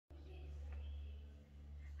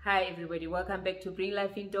Hi everybody, welcome back to Bring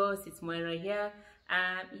Life Indoors. It's Moira here.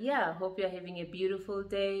 Hope you're having a beautiful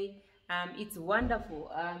day. It's wonderful.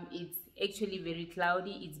 It's actually very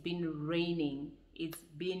cloudy. It's been raining.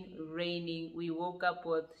 We woke up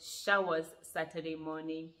with showers Saturday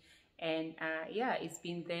morning, and it's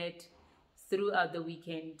been that throughout the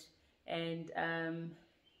weekend. And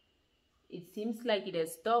it seems like it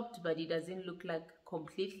has stopped, but it doesn't look like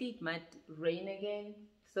completely. It might rain again.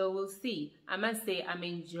 So we'll see. I must say I'm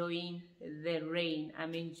enjoying the rain.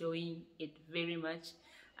 I'm enjoying it very much.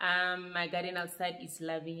 My garden outside is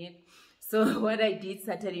loving it. So what I did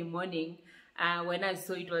Saturday morning, when I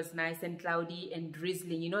saw it was nice and cloudy and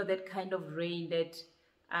drizzling, you know, that kind of rain that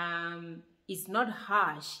it's not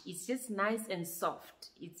harsh. It's just nice and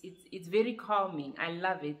soft. It's very calming. I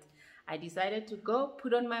love it. I decided to go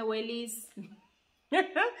put on my wellies,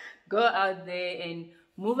 go out there and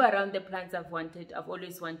move around the plants I've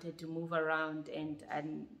always wanted to move around, and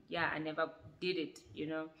I never did it, you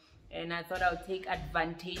know. And I thought I'll take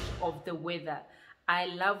advantage of the weather. I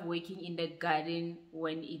love working in the garden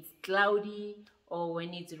when it's cloudy or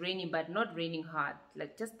when it's raining, but not raining hard,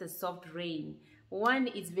 like just the soft rain. One,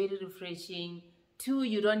 it's very refreshing. Two,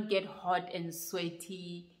 you don't get hot and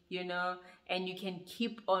sweaty, you know, and you can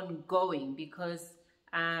keep on going because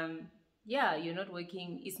you're not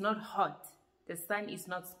working, it's not hot. The sun is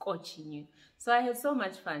not scorching you. So I had so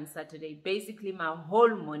much fun Saturday. Basically my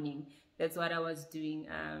whole morning, that's what I was doing.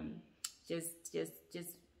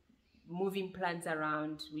 Just moving plants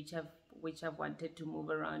around, which I've wanted to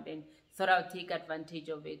move around, and thought I'll take advantage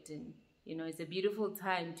of it. And you know, it's a beautiful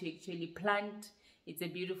time to actually plant. It's a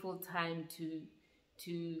beautiful time to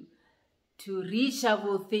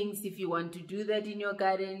reshovel things if you want to do that in your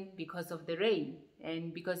garden because of the rain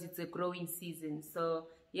and because it's a growing season. So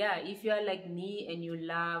yeah, if you are like me and you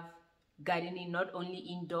love gardening, not only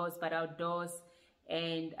indoors but outdoors,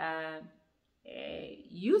 and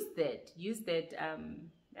use that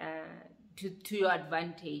to your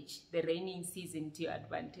advantage, the raining season to your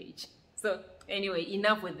advantage. So anyway,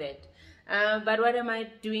 enough with that. But what am I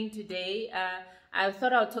doing today? I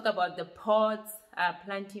thought I'll talk about the pots,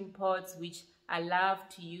 planting pots, which I love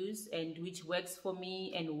to use and which works for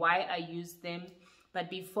me and why I use them. But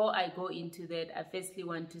before I go into that, I firstly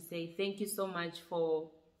want to say thank you so much for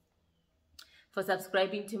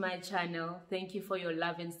subscribing to my channel. Thank you for your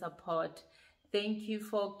love and support. Thank you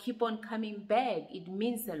for keep on coming back. It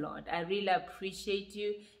means a lot. I really appreciate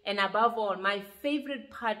you. And above all, my favorite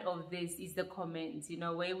part of this is the comments, you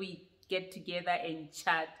know, where we get together and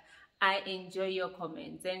chat. I enjoy your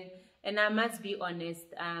comments. And I must be honest,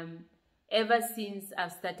 ever since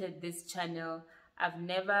I've started this channel, I've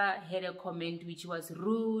never had a comment which was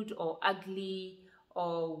rude or ugly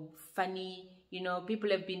or funny. You know,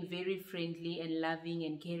 people have been very friendly and loving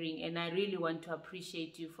and caring, and I really want to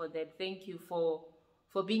appreciate you for that. Thank you for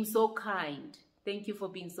being so kind. Thank you for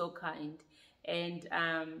being so kind. And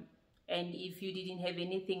if you didn't have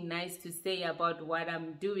anything nice to say about what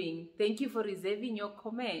I'm doing, thank you for reserving your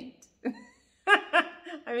comment.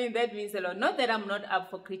 I mean, that means a lot. Not that I'm not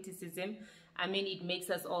up for criticism. I mean, it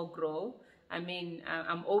makes us all grow. I mean,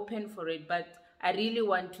 I'm open for it, but I really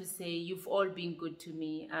want to say you've all been good to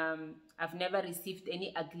me. I've never received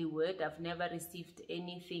any ugly word. I've never received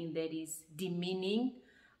anything that is demeaning.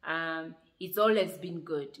 It's always been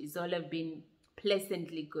good. It's all been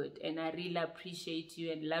pleasantly good, and I really appreciate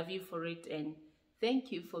you and love you for it. And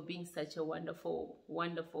thank you for being such a wonderful,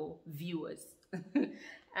 wonderful viewers.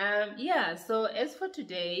 So as for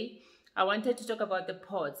today, I wanted to talk about the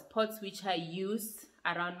pots which I use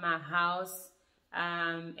around my house,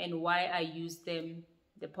 and why I use them,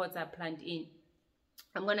 the pots I plant in.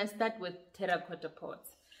 I'm gonna start with terracotta pots.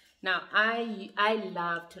 Now I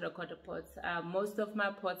love terracotta pots. Most of my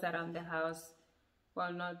pots around the house,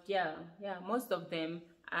 well, most of them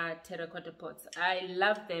are terracotta pots. I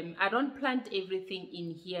love them. I don't plant everything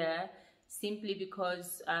in here simply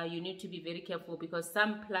because you need to be very careful, because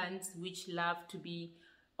some plants which love to be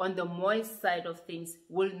on the moist side of things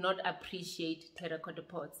will not appreciate terracotta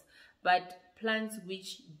pots, but plants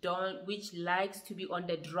which likes to be on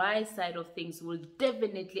the dry side of things will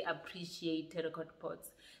definitely appreciate terracotta pots.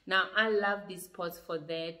 Now I love these pots for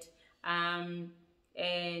that, I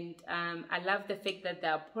love the fact that they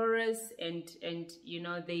are porous and you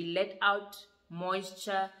know, they let out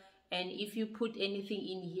moisture. And if you put anything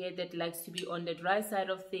in here that likes to be on the dry side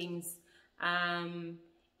of things,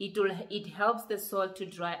 it helps the soil to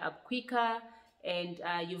dry up quicker, and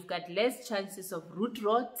you've got less chances of root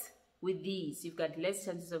rot with these. You've got less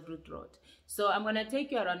chances of root rot. So I'm gonna take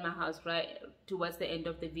you around my house right towards the end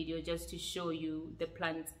of the video just to show you the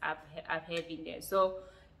plants I have in there. So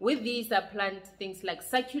with these, I plant things like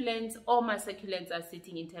succulents. All my succulents are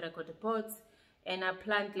sitting in terracotta pots, and I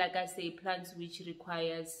plant, like I say, plants which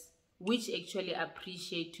actually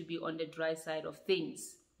appreciate to be on the dry side of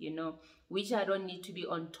things, you know, which I don't need to be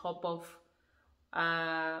on top of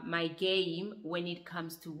my game when it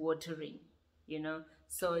comes to watering, you know.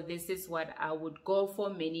 So this is what I would go for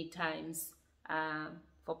many times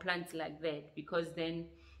for plants like that, because then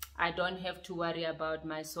I don't have to worry about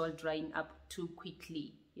my soil drying up too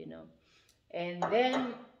quickly, you know. And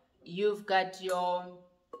then you've got your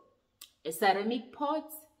ceramic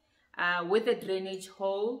pots with a drainage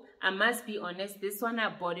hole. I must be honest, this one I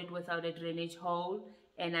bought it without a drainage hole,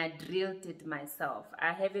 and I drilled it myself.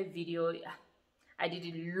 I have a video I did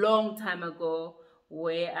it a long time ago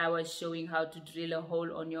where I was showing how to drill a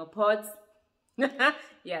hole on your pots.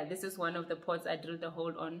 Yeah, this is one of the pots I drilled a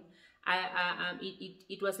hole on.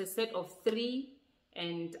 It was a set of 3,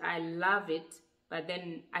 and I love it, but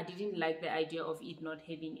then I didn't like the idea of it not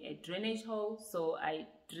having a drainage hole, so I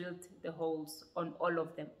drilled the holes on all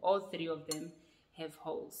of them. All 3 of them have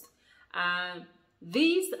holes.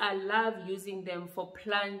 These, I love using them for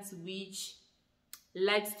plants which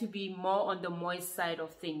likes to be more on the moist side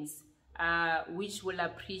of things, which will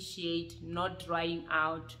appreciate not drying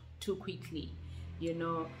out too quickly, you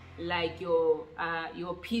know, like your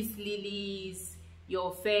peace lilies,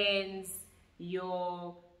 your ferns,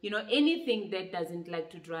 your, you know, anything that doesn't like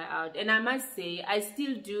to dry out. And I must say, I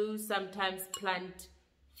still do sometimes plant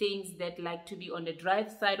things that like to be on the dry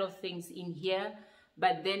side of things in here,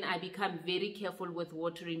 but then I become very careful with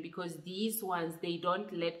watering, because these ones, they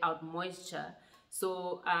don't let out moisture,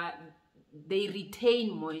 so they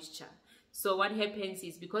retain moisture. So what happens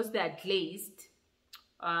is, because they are glazed,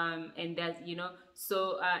 and that, you know,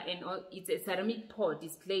 so it's a ceramic pot,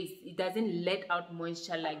 it's glazed, it doesn't let out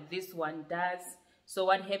moisture like this one does. So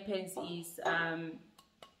what happens is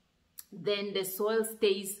then the soil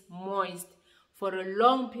stays moist for a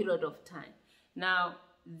long period of time. Now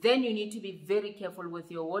then you need to be very careful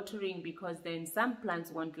with your watering, because then some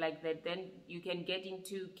plants won't like that. Then you can get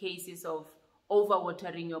into cases of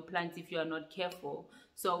over-watering your plants if you are not careful.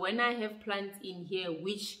 So when I have plants in here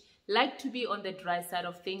which like to be on the dry side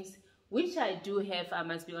of things, which I do have, I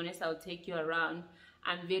must be honest, I'll take you around,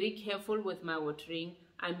 I'm very careful with my watering.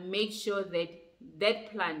 I make sure that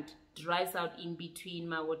that plant dries out in between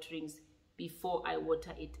my waterings before I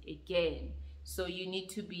water it again. So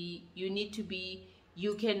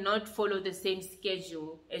you cannot follow the same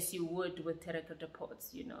schedule as you would with terracotta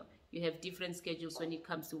pots, you know. You have different schedules when it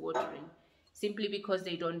comes to watering, simply because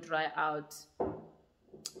they don't dry out.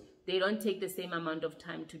 They don't take the same amount of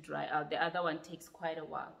time to dry out. The other one takes quite a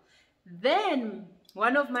while. Then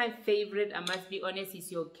one of my favorite, I must be honest,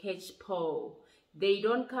 is your catch pole. They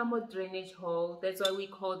don't come with drainage hole. That's why we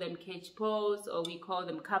call them catch poles, or we call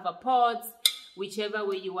them cover pots, whichever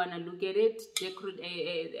way you want to look at it.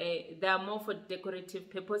 They are more for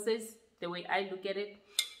decorative purposes, the way I look at it.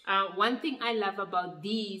 One thing I love about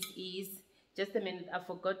these is, just a minute, I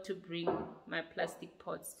forgot to bring my plastic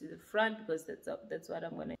pots to the front, because that's what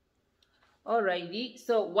I'm gonna. Alrighty,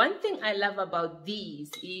 so one thing I love about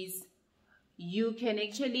these is you can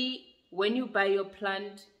actually, when you buy your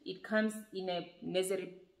plant, it comes in a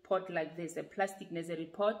nursery pot like this, a plastic nursery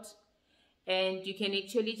pot, and you can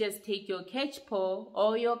actually just take your catch pole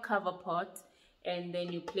or your cover pot, and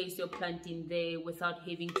then you place your plant in there without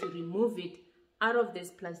having to remove it out of this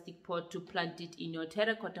plastic pot to plant it in your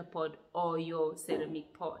terracotta pot or your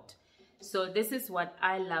ceramic pot. So this is what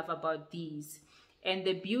I love about these. And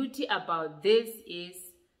the beauty about this is,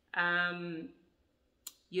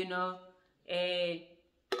 you know,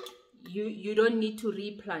 you don't need to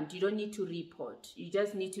replant, you don't need to repot. You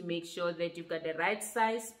just need to make sure that you've got the right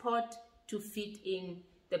size pot to fit in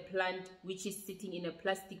the plant, which is sitting in a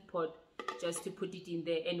plastic pot, just to put it in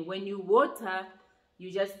there. And when you water,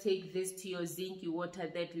 you just take this to your zinc, you water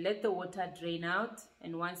that, let the water drain out,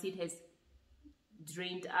 and once it has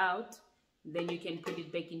drained out, then you can put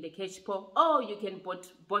it back in the catch pot, or you can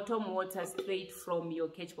bottom water straight from your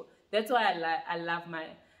catch pot. That's why I love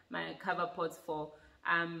my cover pots for.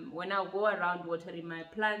 When I go around watering my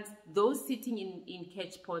plants, those sitting in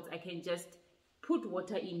catch pots, I can just put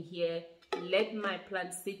water in here, let my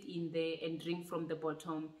plants sit in there and drink from the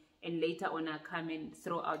bottom, and later on I come and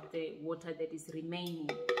throw out the water that is remaining.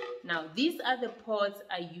 Now these are the pots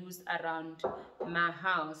I use around my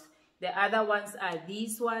house. The other ones are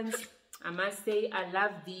these ones. I must say I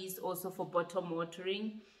love these also for bottom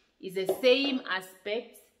watering. It's the same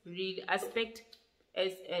aspect,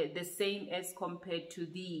 as the same as compared to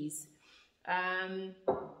these.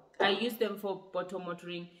 I use them for bottom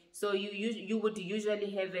watering. So you would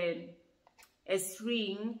usually have a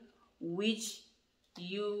string which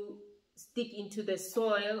you stick into the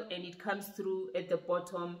soil and it comes through at the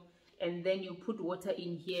bottom, and then you put water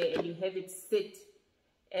in here and you have it sit,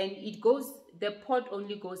 and it goes, the pot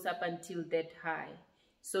only goes up until that high.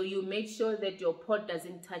 So you make sure that your pot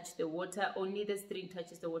doesn't touch the water, only the string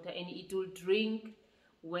touches the water, and it will drink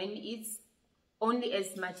when it's only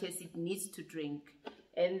as much as it needs to drink.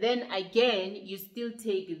 And then again, you still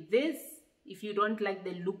take this. If you don't like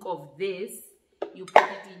the look of this, you put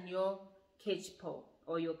it in your catch pot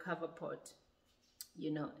or your cover pot,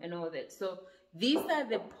 you know, and all that. So these are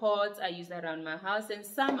the pots I use around my house, and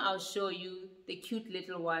some I'll show you the cute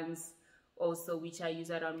little ones also which I use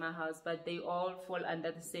around my house, but they all fall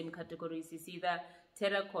under the same categories. It's either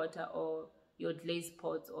terracotta or your glazed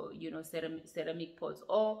pots, or, you know, ceramic pots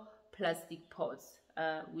or plastic pots,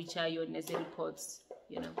 which are your nursery pots,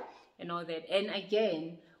 you know, and all that. And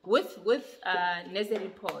again, with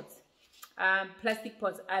nursery pots, plastic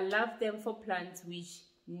pots, I love them for plants which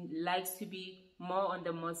likes to be more on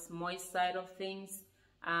the moist side of things.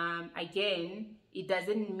 Again, it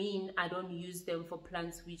doesn't mean I don't use them for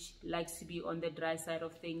plants which likes to be on the dry side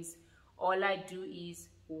of things. All I do is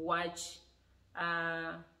watch,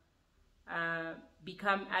 I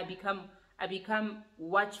become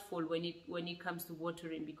watchful when it comes to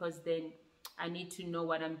watering, because then I need to know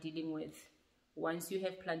what I'm dealing with. Once you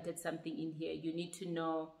have planted something in here, you need to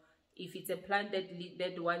know if it's a plant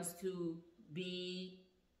that wants to be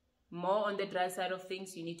more on the dry side of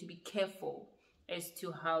things. You need to be careful as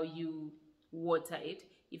to how you water it.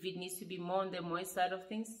 If it needs to be more on the moist side of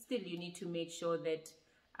things, still you need to make sure that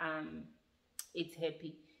it's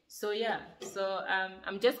happy. So yeah, so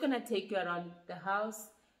I'm just gonna take you around the house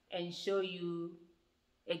and show you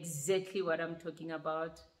exactly what I'm talking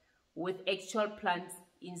about with actual plants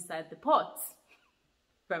inside the pots,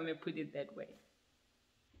 if I may put it that way.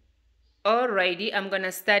 Alrighty, I'm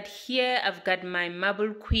gonna start here. I've got my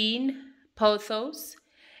Marble Queen pothos,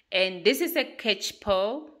 and this is a catch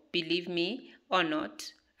pot, believe me or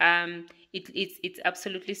not. It's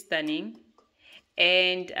absolutely stunning,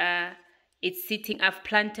 and it's sitting. I've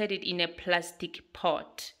planted it in a plastic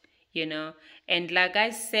pot, you know, and like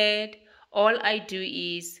I said, all I do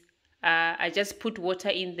is I just put water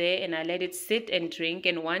in there and I let it sit and drink,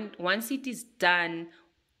 and once it is done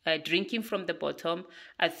drinking from the bottom,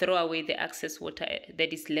 I throw away the excess water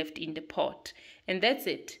that is left in the pot, and that's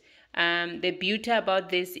it. The beauty about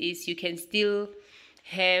this is you can still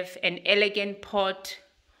have an elegant pot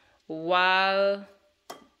while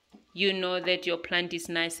you know that your plant is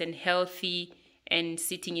nice and healthy and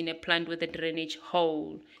sitting in a plant with a drainage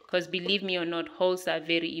hole, because believe me or not, holes are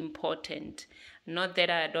very important. Not that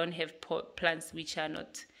I don't have plants which are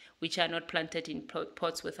not planted in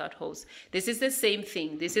pots without holes. This is the same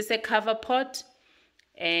thing. This is a cover pot,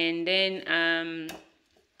 and then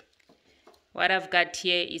what I've got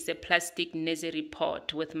here is a plastic nursery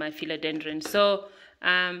pot with my philodendron. So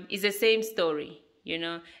it's the same story, you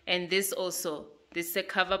know. And this also, this is a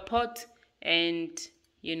cover pot, and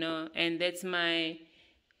you know, and that's my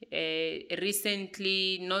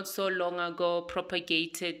recently, not so long ago,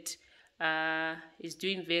 propagated, is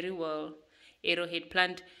doing very well, arrowhead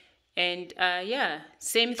plant. And yeah,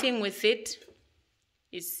 same thing with it.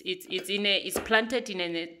 It's planted in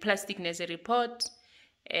a plastic nursery pot,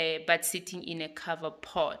 but sitting in a cover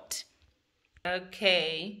pot.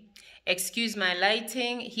 Okay, excuse my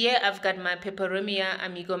lighting. Here I've got my Peperomia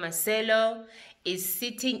Amigo Marcelo. Is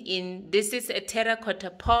sitting in, this is a terracotta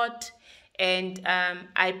pot, and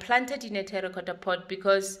I planted in a terracotta pot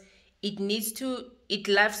because it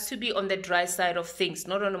loves to be on the dry side of things,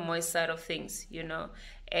 not on the moist side of things, you know.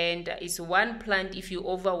 And it's one plant, if you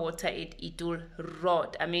overwater it, it will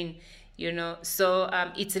rot. I mean, you know, so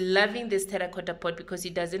it's loving this terracotta pot because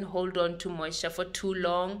it doesn't hold on to moisture for too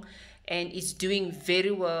long, and it's doing very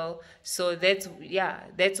well. So that's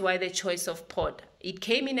why the choice of pot. It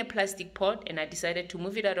came in a plastic pot, and I decided to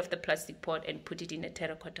move it out of the plastic pot and put it in a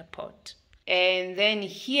terracotta pot. And then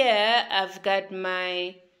here I've got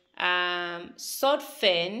my sword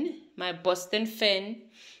fern, my Boston fern.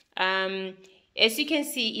 As you can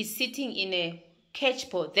see, it's sitting in a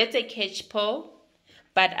catch pot. That's a catch pot,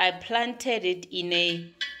 but I planted it in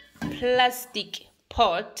a plastic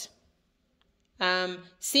pot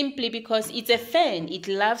simply because it's a fern. It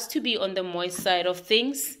loves to be on the moist side of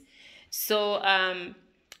things. So,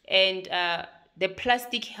 the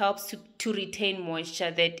plastic helps to retain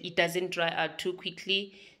moisture, that it doesn't dry out too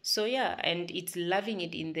quickly. So yeah, and it's loving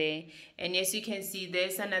it in there. And as you can see,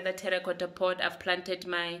 there's another terracotta pot. I've planted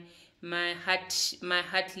my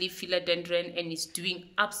heart leaf philodendron, and it's doing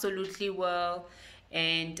absolutely well.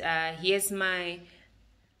 And here's my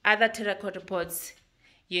other terracotta pots.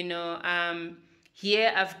 You know,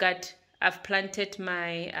 here I've planted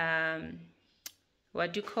my,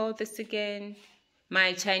 what do you call this again?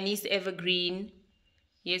 My Chinese evergreen.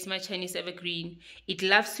 Yes, my Chinese evergreen. It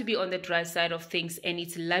loves to be on the dry side of things, and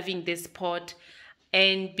it's loving this pot.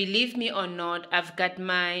 And believe me or not, I've got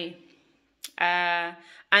my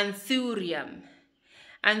anthurium.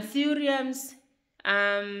 Anthuriums,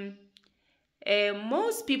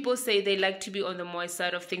 most people say they like to be on the moist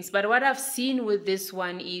side of things, but what I've seen with this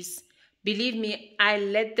one is, believe me, I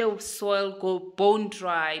let the soil go bone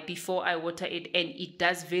dry before I water it, and it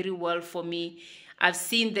does very well for me. I've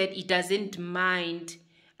seen that it doesn't mind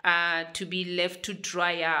to be left to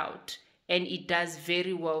dry out, and it does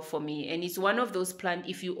very well for me. And it's one of those plants,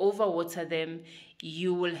 if you overwater them,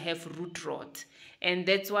 you will have root rot. And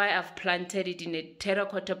that's why I've planted it in a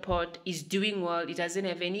terracotta pot. It's doing well. It doesn't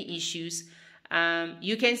have any issues.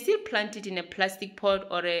 You can still plant it in a plastic pot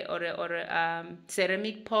or a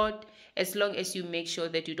ceramic pot, as long as you make sure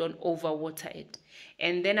that you don't overwater it.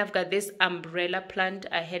 And then I've got this umbrella plant.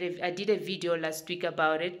 I did a video last week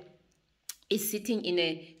about it. It's sitting in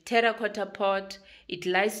a terracotta pot. It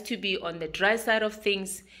likes to be on the dry side of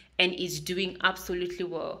things, and is doing absolutely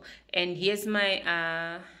well. And here's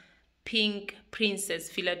my pink princess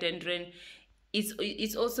philodendron.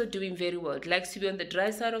 It's also doing very well. It likes to be on the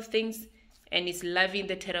dry side of things, and it's loving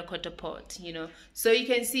the terracotta pot, you know. So you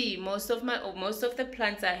can see most of the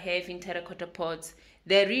plants I have in terracotta pots,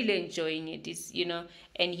 they're really enjoying it. It's, you know.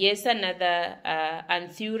 And here's another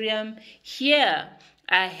anthurium. Here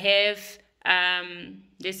I have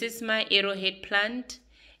this is my arrowhead plant,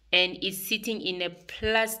 and it's sitting in a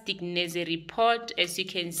plastic nursery pot, as you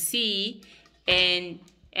can see, and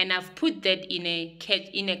I've put that in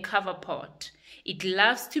a cover pot. It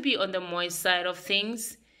loves to be on the moist side of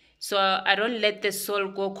things, so I don't let the soil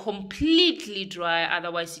go completely dry,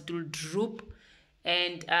 otherwise it will droop.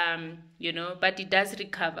 And you know, but it does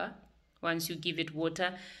recover once you give it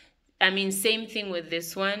water. I mean, same thing with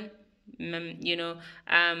this one. You know,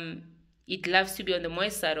 it loves to be on the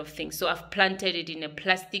moist side of things, so I've planted it in a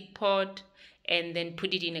plastic pot and then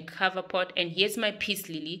put it in a cover pot. And here's my peace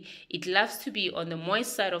lily. It loves to be on the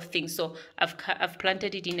moist side of things, so I've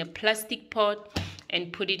planted it in a plastic pot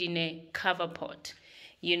and put it in a cover pot,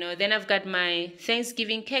 you know. Then I've got my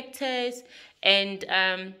Thanksgiving cactus, and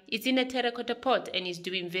it's in a terracotta pot, and it's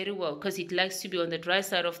doing very well because it likes to be on the dry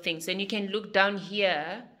side of things. And you can look down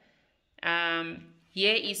here.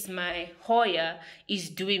 Here is my Hoya. Is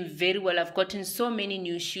doing very well. I've gotten so many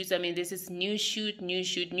new shoots. I mean, this is new shoot, new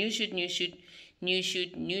shoot, new shoot, new shoot, new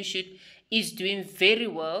shoot, new shoot. Is doing very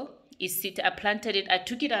well. I planted it. I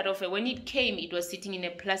took it out of it. When it came, it was sitting in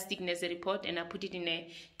a plastic nursery pot, and I put it in a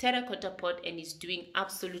terracotta pot, and it's doing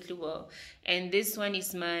absolutely well. And this one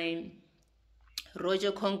is my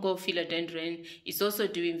Roger Congo philodendron. It's also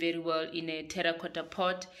doing very well in a terracotta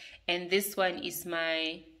pot. And this one is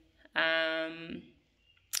my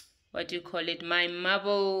what do you call it, my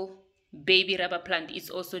marble baby rubber plant. Is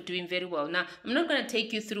also doing very well. Now, I'm not going to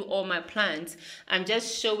take you through all my plants. I'm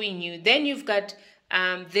just showing you. Then you've got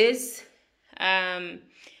this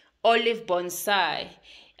olive bonsai.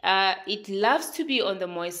 It loves to be on the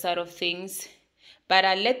moist side of things, but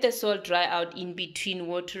I let the soil dry out in between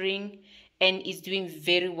watering, and it's doing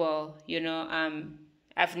very well, you know.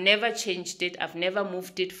 I've never changed it. I've never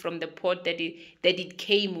moved it from the pot that it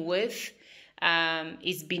came with.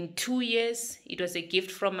 It's been 2 years. It was a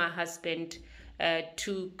gift from my husband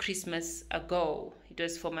 2 Christmas ago.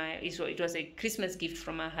 It was a Christmas gift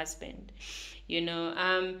from my husband, you know.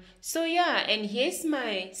 So yeah, and here's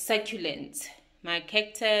my succulents, my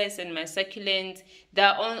cactus and my succulents.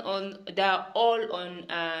 They're all on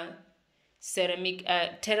ceramic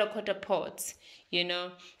terracotta pots, you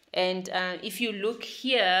know. And if you look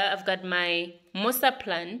here, I've got my mosa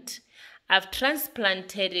plant. I've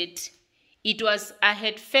transplanted it. I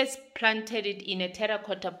had first planted it in a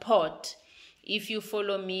terracotta pot. If you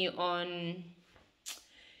follow me on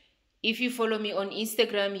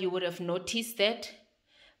Instagram, you would have noticed that.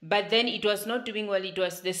 But then it was not doing well.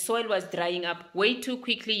 The soil was drying up way too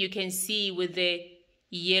quickly. You can see with the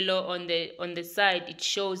yellow on the side, it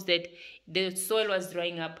shows that the soil was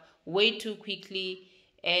drying up way too quickly,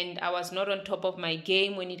 and I was not on top of my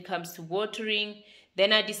game when it comes to watering.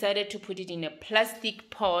 Then I decided to put it in a plastic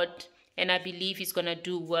pot, and I believe it's going to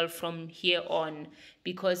do well from here on,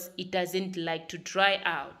 because it doesn't like to dry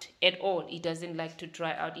out at all. It doesn't like to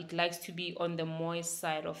dry out. It likes to be on the moist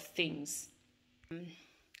side of things.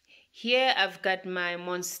 Here I've got my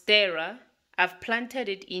monstera. I've planted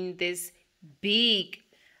it in this big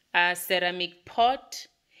ceramic pot,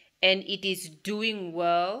 and it is doing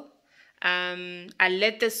well. I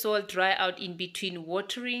let the soil dry out in between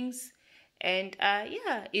waterings, and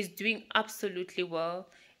yeah, it's doing absolutely well.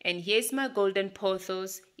 And here's my golden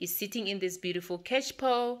pothos. It's sitting in this beautiful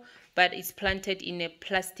catchpole, but it's planted in a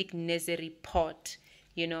plastic nursery pot,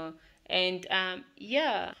 you know. And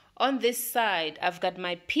yeah, on this side, I've got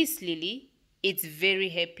my peace lily. It's very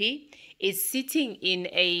happy. It's sitting in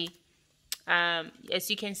a, as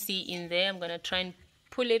you can see in there, I'm going to try and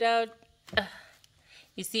pull it out.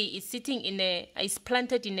 You see, it's sitting in it's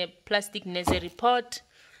planted in a plastic nursery pot,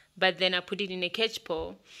 but then I put it in a catch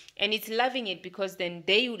pole, and it's loving it because then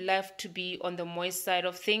they would love to be on the moist side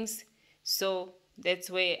of things. So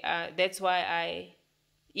that's why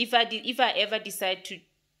if I ever decide to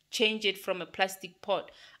change it from a plastic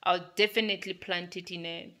pot, I'll definitely plant it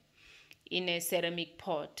in a ceramic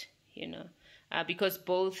pot, you know, because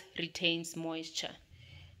both retains moisture.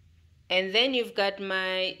 And then you've got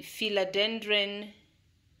my philodendron.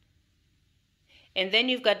 And then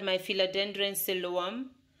you've got my philodendron siloam.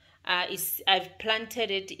 I've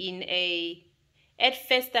planted it in at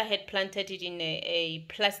first I had planted it in a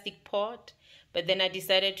plastic pot, but then I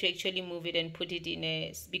decided to actually move it and put it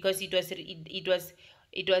in because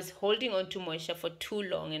it was holding on to moisture for too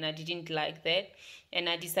long, and I didn't like that. And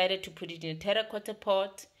I decided to put it in a terracotta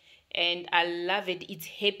pot, and I love it. It's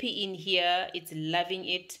happy in here. It's loving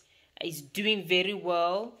it. It's doing very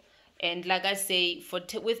well. And like I say,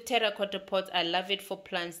 with terracotta pots, I love it for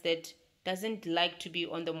plants that doesn't like to be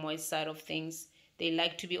on the moist side of things. They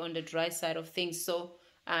like to be on the dry side of things. So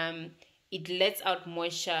it lets out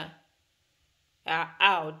moisture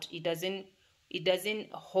out. It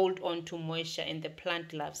doesn't hold on to moisture, and the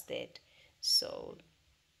plant loves that. So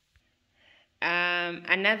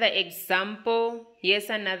another example, here's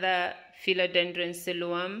another philodendron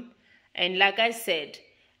siloam. And like I said,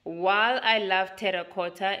 while I love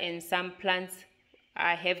terracotta and some plants,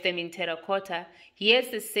 I have them in terracotta, here's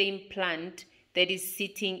the same plant that is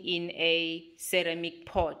sitting in a ceramic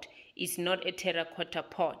pot. It's not a terracotta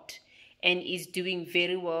pot, and is doing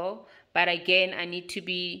very well. But again, I need to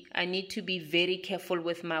be very careful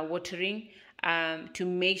with my watering, to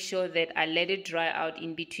make sure that I let it dry out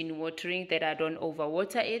in between watering, that I don't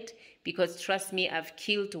overwater it, because trust me, I've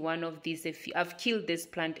killed this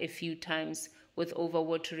plant a few times with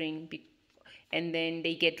overwatering, and then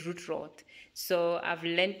they get root rot. So I've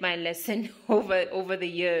learned my lesson over the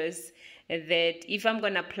years that if I'm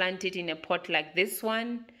gonna plant it in a pot like this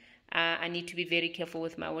one, I need to be very careful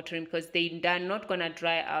with my watering, because they are not gonna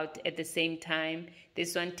dry out at the same time.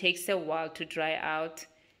 This one takes a while to dry out,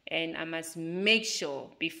 and I must make sure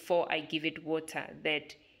before I give it water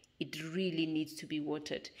that it really needs to be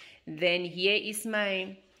watered. Then here is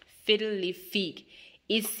my fiddle leaf fig.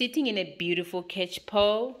 It's sitting in a beautiful catch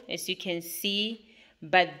pole, as you can see,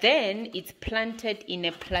 but then it's planted in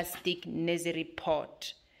a plastic nursery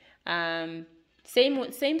pot.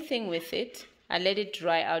 Same thing with it. I let it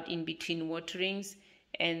dry out in between waterings,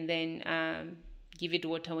 and then give it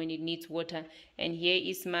water when it needs water. And here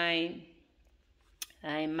is my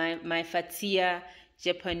Fatia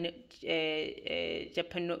Japan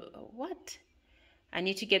what? I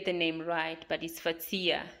need to get the name right, but it's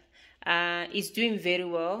Fatia. It's doing very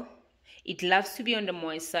well. It loves to be on the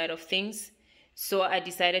moist side of things, so I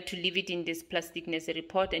decided to leave it in this plastic nursery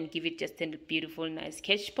pot and give it just a beautiful, nice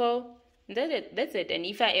catch pole. That's it. And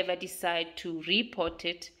if I ever decide to repot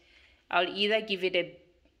it, I'll either give it a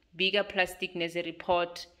bigger plastic nursery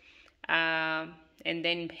pot, and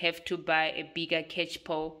then have to buy a bigger catch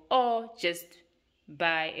pole, or just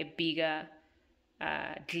buy a bigger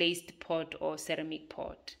glazed pot or ceramic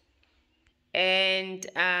pot. And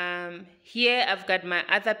here I've got my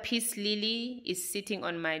other peace lily. Is sitting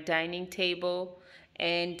on my dining table,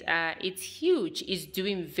 and it's huge. It's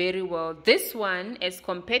doing very well. This one, as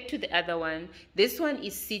compared to the other one, this one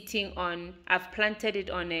is sitting on, I've planted it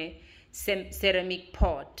on a ceramic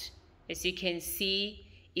pot. As you can see,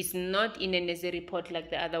 it's not in a nursery pot like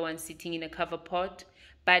the other one sitting in a cover pot,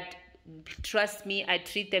 but trust me, I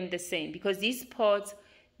treat them the same, because these pots,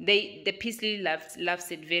 the peace lily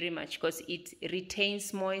loves it very much, because it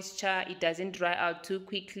retains moisture, it doesn't dry out too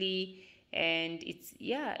quickly, and it's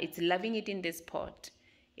loving it in this pot.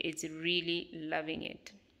 It's really loving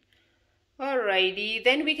it. Alrighty,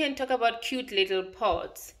 then we can talk about cute little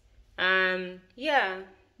pots.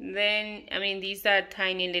 Then, I mean, these are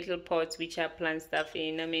tiny little pots which I plant stuff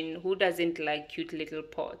in. I mean, who doesn't like cute little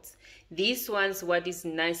pots? These ones, what is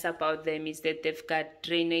nice about them is that they've got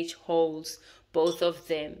drainage holes, both of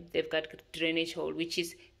them. They've got drainage hole, which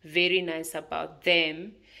is very nice about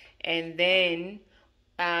them. And then,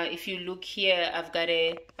 if you look here, I've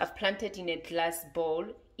planted in a glass bowl.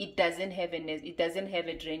 it doesn't have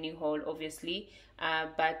a draining hole, obviously,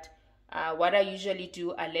 but what I usually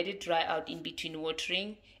do, I let it dry out in between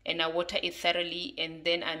watering, and I water it thoroughly, and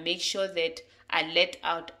then I make sure that I let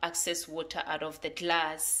out excess water out of the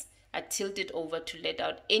glass. I tilt it over to let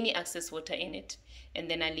out any excess water in it, and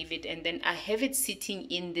then I leave it, and then I have it sitting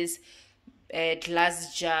in this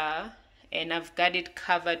glass jar, and I've got it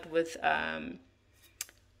covered with a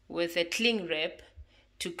cling wrap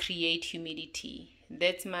to create humidity.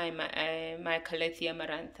 That's my Calathea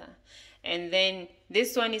marantha. And then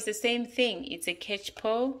this one is the same thing. It's a catch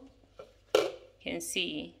pole. You can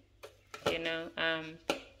see, you know,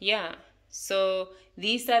 yeah. So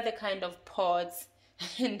these are the kind of pots.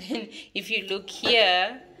 And then if you look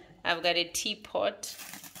here, I've got a teapot.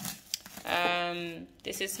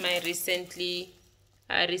 This is my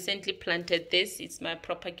I recently planted this. It's my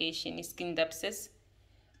propagation. It's Scindapsus.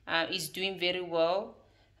 It's doing very well.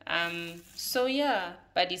 So yeah,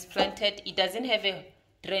 but it's planted. It doesn't have a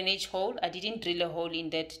drainage hole. I didn't drill a hole in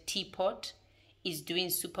that teapot. It's doing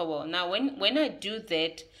super well. Now when I do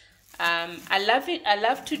that, I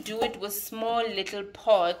love to do it with small little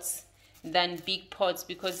pots than big pots,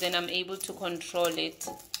 because then I'm able to control it.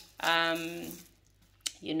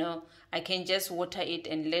 You know, I can just water it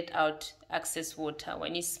and let out excess water.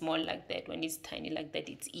 When it's small like that, when it's tiny like that,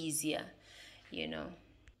 it's easier, you know.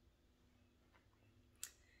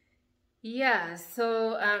 Yeah,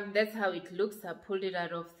 so that's how it looks. I pulled it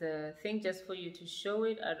out of the thing just for you to show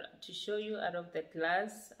it, to show you out of the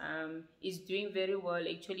glass. It's doing very well.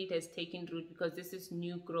 Actually, it has taken root because this is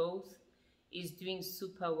new growth. It's doing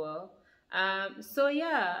super well. So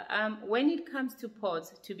yeah, when it comes to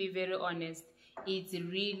pots, to be very honest, it's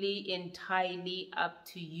really entirely up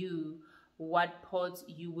to you what pots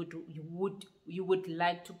you would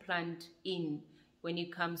like to plant in. When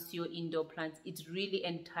it comes to your indoor plants, it's really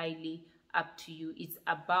entirely up to you. It's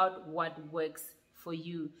about what works for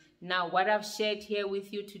you. Now, what I've shared here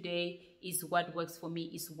with you today is what works for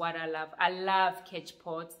me, is what I love. I love catch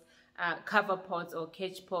pots, cover pots or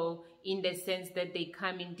catch pole, in the sense that they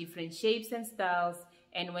come in different shapes and styles.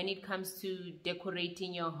 And when it comes to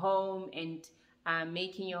decorating your home and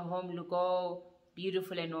making your home look all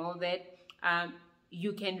beautiful and all that,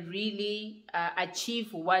 you can really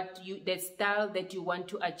achieve the style that you want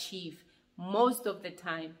to achieve most of the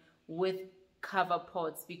time with cover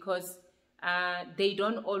pots, because they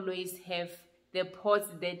don't always have the pots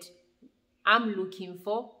that I'm looking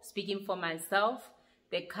for, speaking for myself,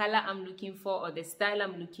 the color I'm looking for or the style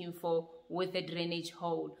I'm looking for with a drainage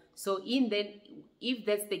hole. So if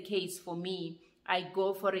that's the case for me, I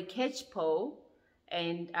go for a catch pole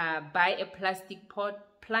and buy a plastic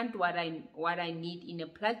pot, plant what I need in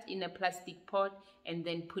a plastic pot, and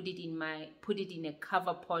then put it in a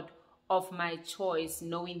cover pot of my choice,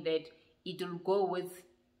 knowing that it will go with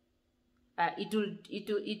it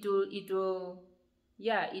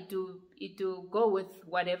will go with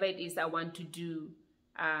whatever it is I want to do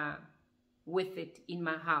with it in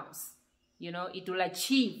my house. You know, it will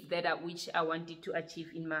achieve that which I want it to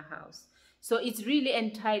achieve in my house. So it's really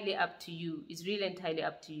entirely up to you. It's really entirely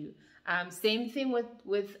up to you. Same thing with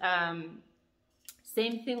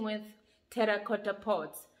terracotta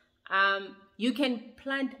pots. You can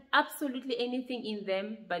plant absolutely anything in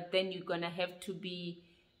them, but then you're gonna have to be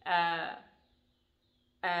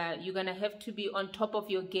on top of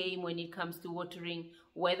your game when it comes to watering,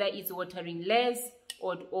 whether it's watering less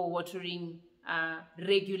or watering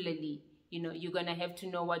regularly. You know, you're gonna have to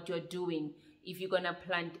know what you're doing if you're gonna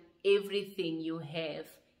plant everything you have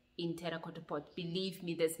in terracotta pot. Believe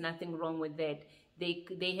me, there's nothing wrong with that.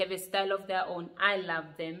 They have a style of their own. I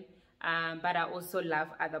love them, but I also love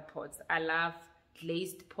other pots. I love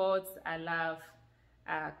glazed pots. I love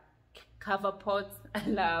cover pots. I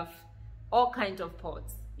love all kinds of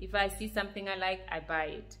pots. If I see something I like, I buy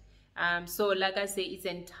it. So like I say, it's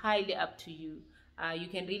entirely up to you. You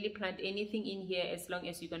can really plant anything in here as long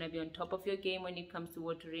as you're going to be on top of your game when it comes to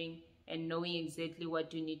watering and knowing exactly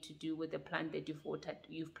what you need to do with the plant that you've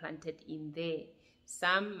planted in there.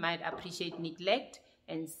 Some might appreciate neglect,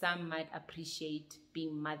 and some might appreciate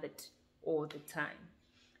being mothered all the time.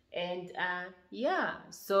 And yeah,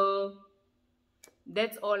 so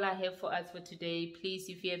that's all I have for us for today. Please,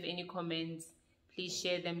 if you have any comments, please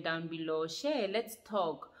share them down below. Share, let's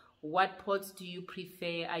talk. What pots do you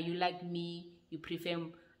prefer? Are you like me? You prefer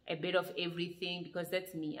a bit of everything? Because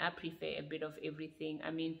that's me. I prefer a bit of everything.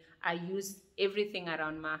 I mean, I use everything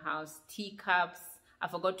around my house. Teacups. I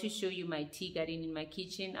forgot to show you my tea garden in my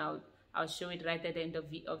kitchen. I'll show it right at the end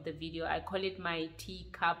of the video. I call it my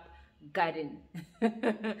teacup garden.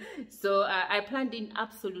 So I plant in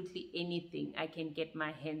absolutely anything I can get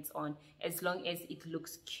my hands on, as long as it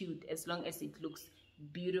looks cute, as long as it looks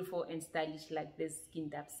beautiful and stylish, like this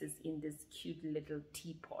skindapsis in this cute little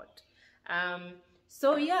teapot.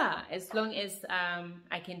 So yeah, as long as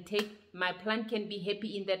I can take, my plant can be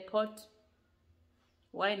happy in that pot,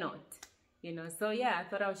 why not? You know, so yeah, I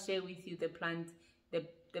thought I'll share with you the plant, the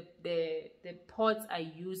pots I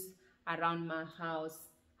use around my house,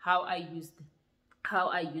 how I use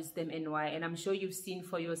them and why. And I'm sure you've seen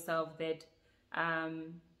for yourself that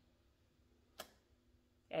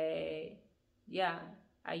yeah,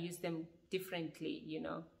 I use them differently, you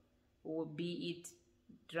know, or be it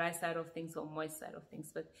dry side of things or moist side of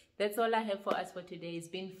things. But that's all I have for us for today. It's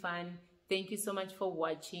been fun. Thank you so much for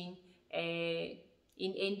watching. In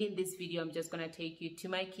ending this video, I'm just gonna take you to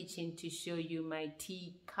my kitchen to show you my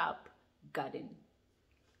teacup garden.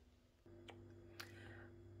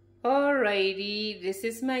 Alrighty, this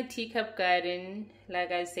is my teacup garden.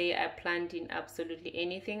 Like I say, I plant in absolutely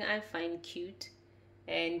anything I find cute.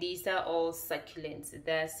 And these are all succulents.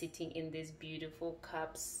 They're sitting in these beautiful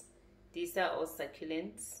cups. These are all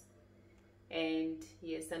succulents. And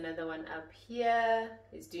here's another one up here.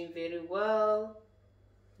 It's doing very well.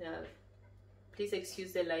 Now, please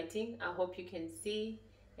excuse the lighting. I hope you can see.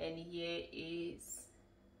 And here is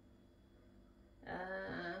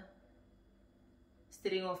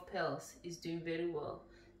string of pearls. Is doing very well.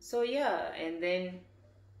 So yeah, and then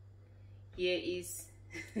here is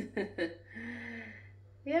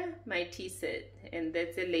yeah, my tea set, and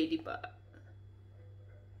that's a ladybug.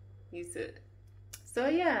 You see. So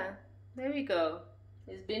yeah, there we go.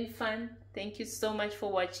 It's been fun. Thank you so much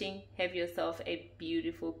for watching. Have yourself a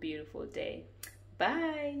beautiful, beautiful day.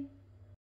 Bye.